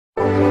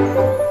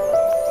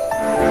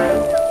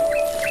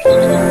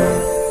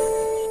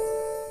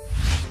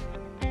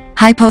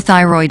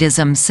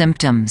Hypothyroidism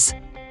symptoms.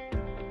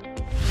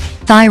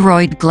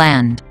 Thyroid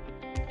gland.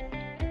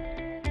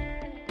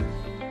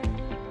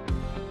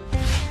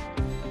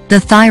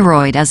 The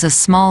thyroid is a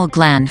small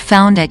gland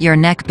found at your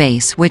neck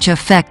base which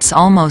affects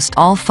almost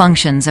all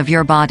functions of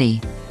your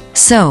body.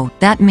 So,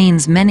 that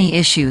means many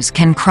issues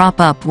can crop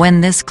up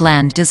when this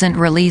gland doesn't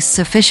release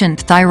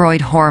sufficient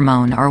thyroid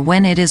hormone or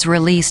when it is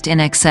released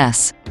in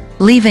excess.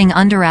 Leaving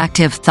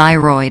underactive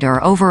thyroid or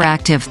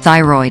overactive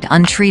thyroid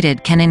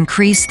untreated can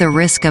increase the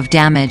risk of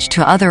damage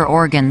to other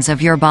organs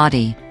of your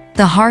body.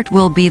 The heart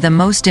will be the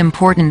most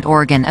important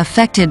organ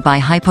affected by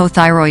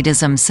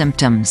hypothyroidism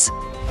symptoms.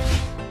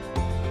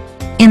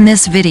 In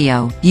this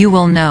video, you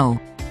will know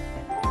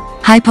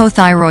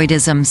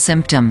hypothyroidism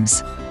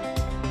symptoms,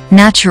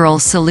 natural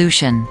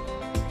solution.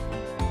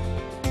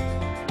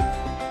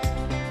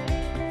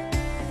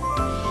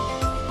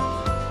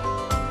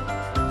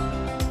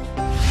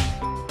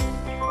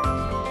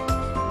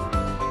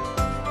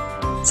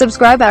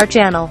 Subscribe our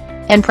channel,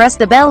 and press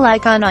the bell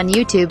icon on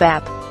YouTube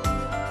app.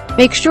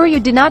 Make sure you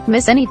do not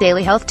miss any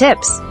daily health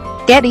tips.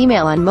 Get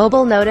email and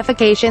mobile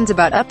notifications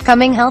about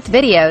upcoming health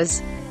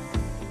videos.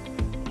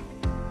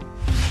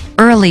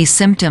 Early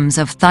symptoms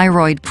of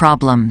thyroid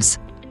problems.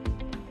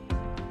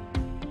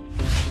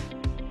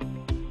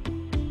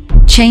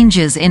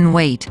 Changes in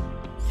weight.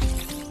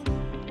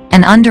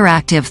 An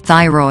underactive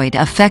thyroid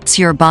affects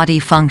your body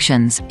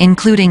functions,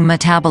 including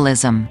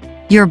metabolism.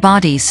 Your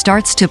body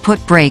starts to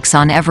put brakes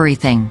on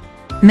everything.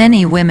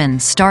 Many women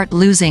start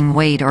losing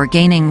weight or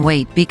gaining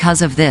weight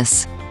because of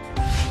this.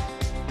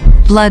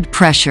 Blood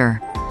pressure.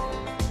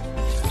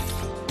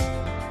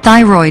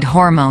 Thyroid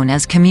hormone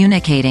is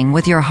communicating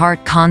with your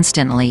heart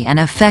constantly and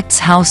affects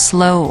how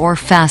slow or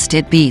fast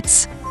it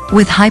beats.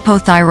 With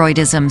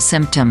hypothyroidism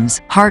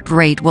symptoms, heart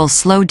rate will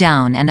slow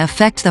down and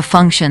affect the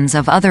functions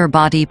of other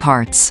body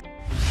parts.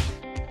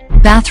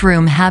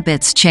 Bathroom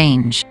habits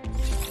change.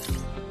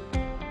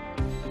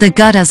 The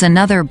gut is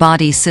another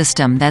body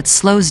system that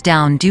slows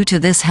down due to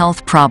this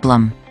health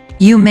problem.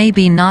 You may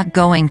be not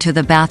going to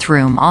the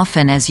bathroom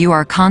often as you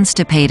are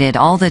constipated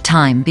all the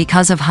time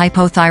because of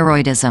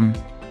hypothyroidism.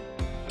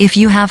 If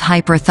you have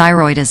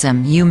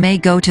hyperthyroidism, you may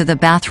go to the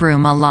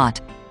bathroom a lot.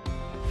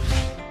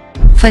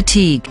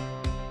 Fatigue.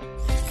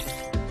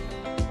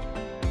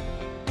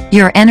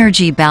 Your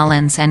energy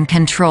balance and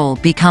control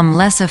become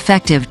less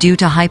effective due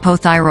to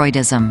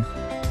hypothyroidism.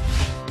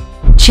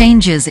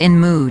 Changes in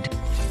mood.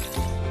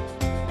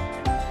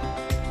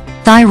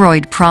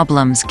 Thyroid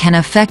problems can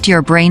affect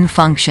your brain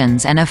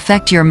functions and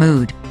affect your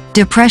mood.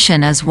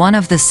 Depression is one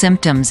of the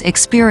symptoms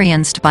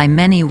experienced by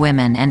many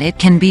women, and it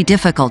can be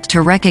difficult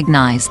to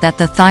recognize that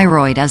the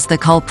thyroid is the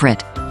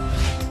culprit.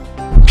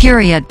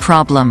 Period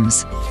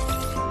problems.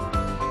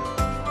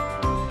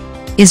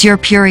 Is your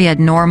period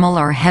normal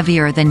or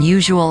heavier than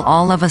usual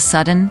all of a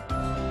sudden?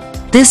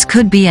 This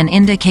could be an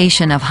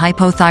indication of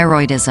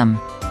hypothyroidism.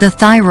 The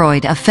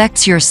thyroid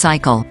affects your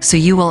cycle, so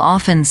you will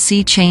often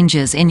see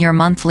changes in your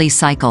monthly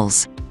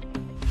cycles.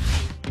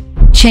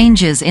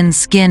 Changes in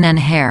skin and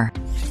hair.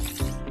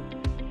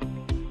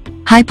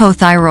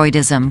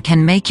 Hypothyroidism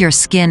can make your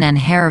skin and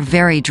hair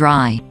very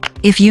dry.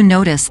 If you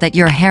notice that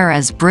your hair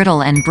is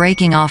brittle and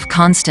breaking off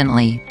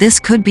constantly,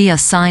 this could be a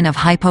sign of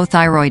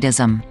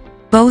hypothyroidism.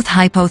 Both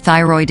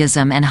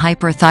hypothyroidism and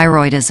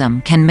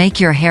hyperthyroidism can make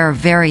your hair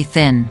very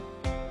thin.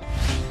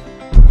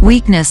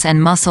 Weakness and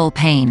muscle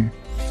pain.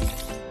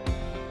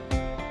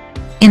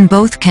 In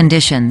both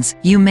conditions,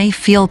 you may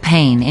feel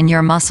pain in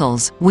your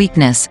muscles,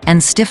 weakness,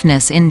 and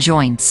stiffness in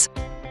joints.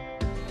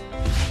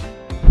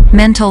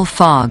 Mental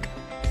fog.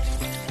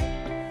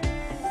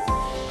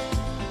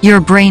 Your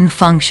brain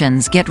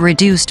functions get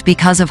reduced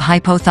because of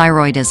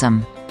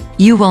hypothyroidism.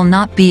 You will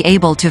not be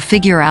able to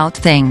figure out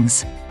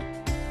things.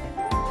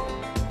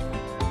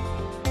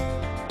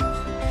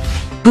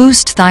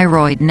 Boost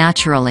thyroid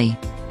naturally.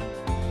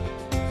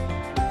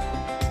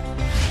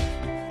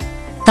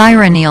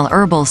 Thyronil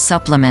herbal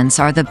supplements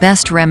are the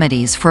best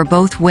remedies for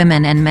both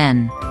women and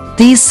men.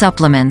 These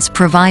supplements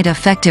provide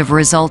effective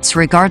results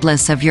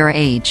regardless of your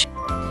age.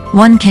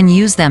 One can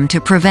use them to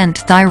prevent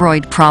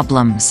thyroid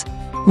problems.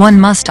 One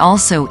must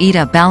also eat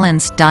a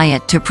balanced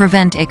diet to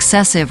prevent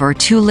excessive or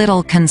too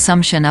little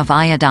consumption of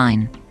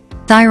iodine.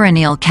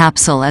 Thyronil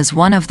capsule is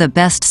one of the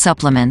best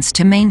supplements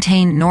to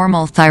maintain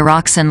normal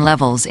thyroxine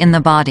levels in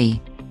the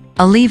body.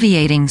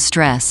 Alleviating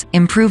stress,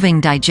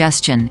 improving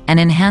digestion, and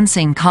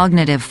enhancing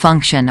cognitive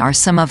function are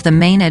some of the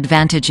main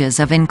advantages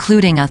of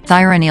including a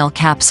Thyronil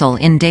capsule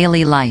in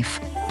daily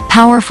life.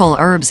 Powerful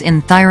herbs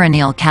in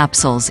Thyronil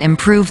capsules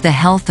improve the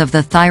health of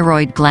the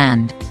thyroid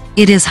gland.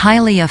 It is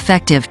highly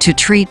effective to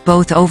treat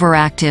both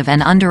overactive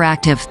and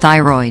underactive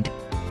thyroid.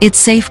 It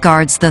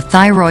safeguards the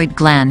thyroid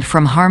gland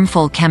from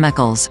harmful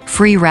chemicals,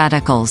 free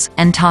radicals,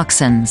 and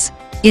toxins.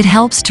 It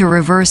helps to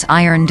reverse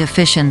iron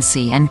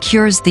deficiency and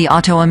cures the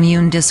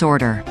autoimmune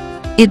disorder.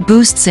 It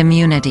boosts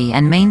immunity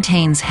and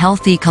maintains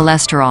healthy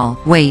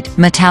cholesterol, weight,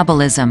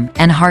 metabolism,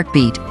 and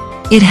heartbeat.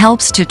 It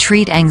helps to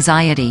treat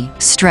anxiety,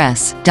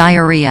 stress,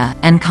 diarrhea,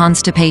 and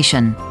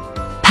constipation.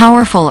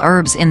 Powerful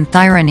herbs in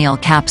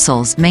Thyronil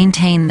capsules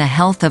maintain the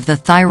health of the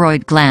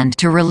thyroid gland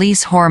to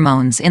release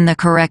hormones in the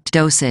correct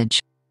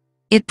dosage.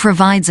 It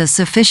provides a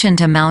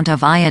sufficient amount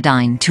of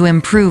iodine to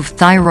improve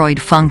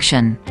thyroid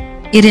function.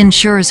 It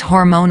ensures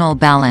hormonal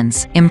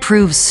balance,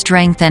 improves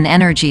strength and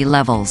energy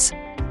levels.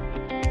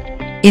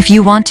 If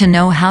you want to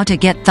know how to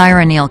get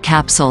Thyronil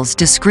capsules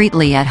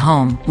discreetly at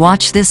home,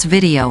 watch this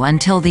video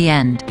until the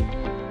end.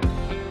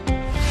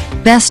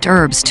 Best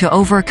herbs to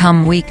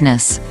overcome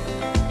weakness.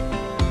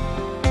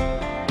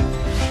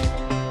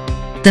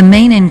 The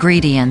main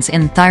ingredients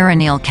in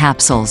Thyronil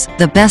capsules,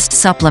 the best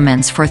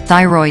supplements for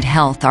thyroid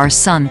health are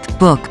Sunth,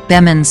 Buk,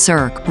 Bemin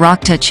Surk,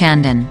 Rakta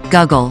Chandan,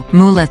 Guggul,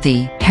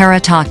 Mulathi,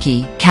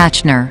 Haritaki,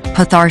 Kachnar,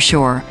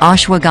 Patharshur,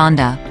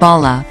 Ashwagandha,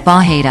 Bala,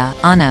 Baheta,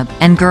 Anab,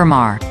 and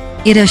Gurmar.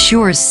 It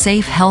assures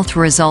safe health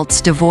results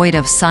devoid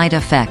of side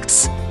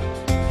effects.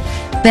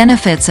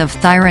 Benefits of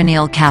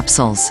Thyronil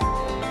capsules.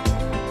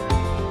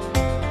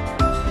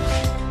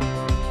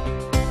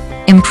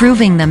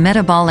 Improving the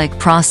metabolic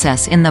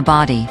process in the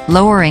body,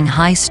 lowering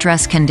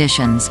high-stress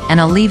conditions, and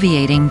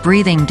alleviating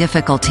breathing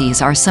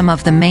difficulties are some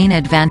of the main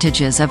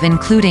advantages of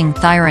including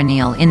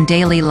Thyronil in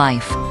daily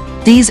life.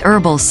 These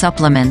herbal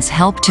supplements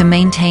help to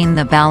maintain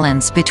the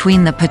balance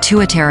between the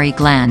pituitary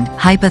gland,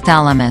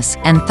 hypothalamus,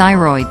 and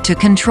thyroid to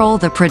control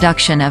the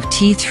production of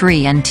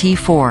T3 and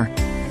T4.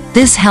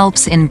 This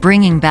helps in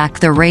bringing back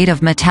the rate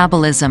of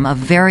metabolism of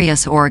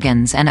various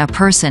organs, and a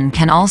person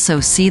can also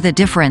see the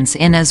difference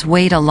in his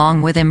weight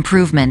along with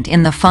improvement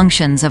in the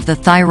functions of the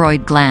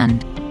thyroid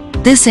gland.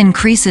 This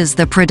increases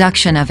the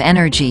production of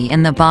energy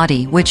in the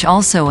body, which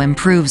also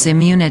improves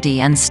immunity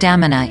and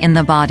stamina in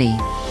the body.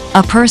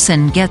 A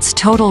person gets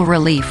total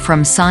relief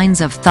from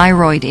signs of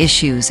thyroid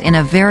issues in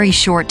a very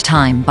short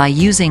time by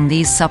using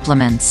these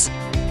supplements.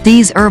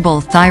 These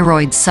herbal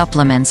thyroid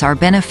supplements are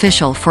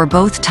beneficial for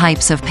both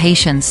types of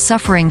patients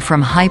suffering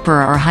from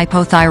hyper or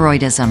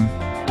hypothyroidism.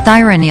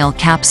 Thyronil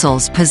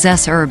capsules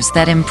possess herbs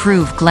that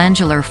improve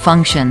glandular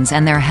functions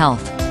and their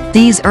health.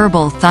 These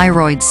herbal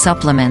thyroid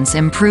supplements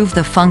improve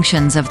the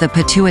functions of the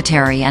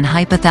pituitary and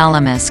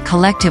hypothalamus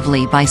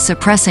collectively by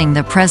suppressing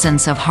the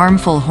presence of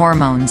harmful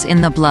hormones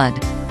in the blood.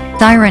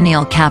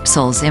 Thyronil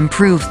capsules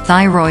improve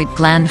thyroid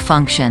gland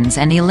functions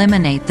and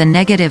eliminate the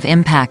negative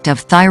impact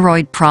of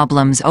thyroid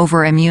problems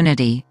over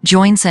immunity,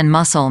 joints and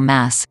muscle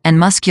mass, and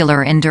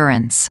muscular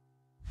endurance.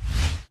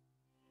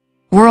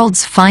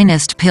 World's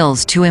finest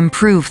pills to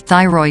improve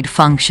thyroid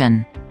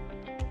function.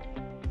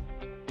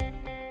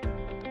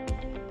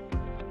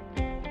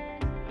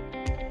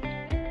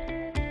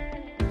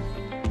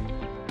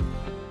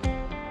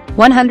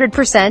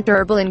 %100%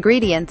 herbal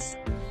ingredients.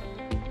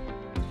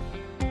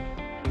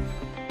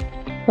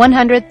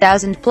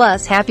 100,000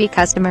 plus happy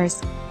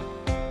customers.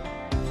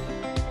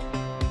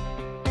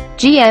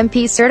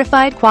 GMP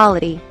certified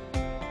quality.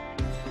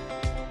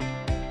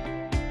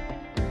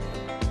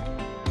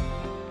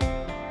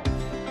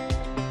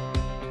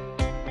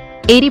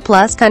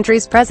 +80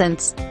 countries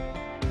presence.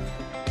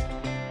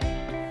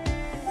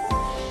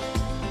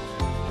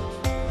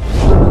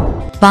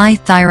 Buy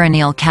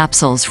Thyronil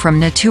capsules from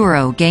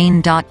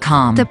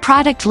naturogain.com. The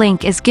product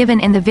link is given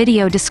in the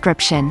video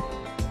description.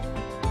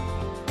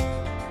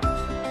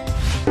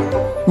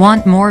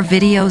 Want more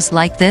videos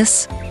like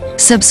this?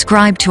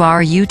 Subscribe to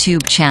our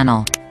YouTube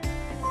channel.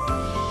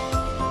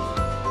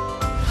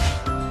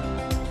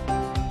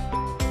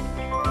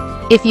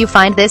 If you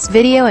find this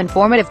video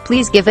informative,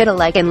 please give it a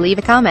like and leave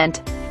a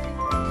comment.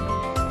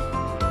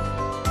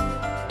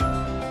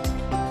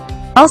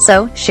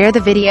 Also, share the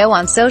video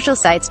on social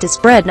sites to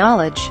spread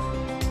knowledge.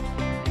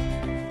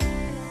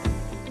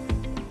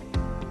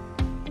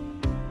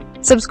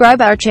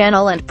 Subscribe our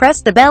channel and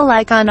press the bell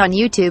icon on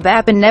YouTube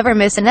app and never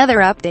miss another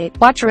update.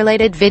 Watch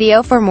related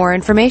video for more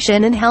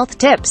information and health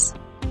tips.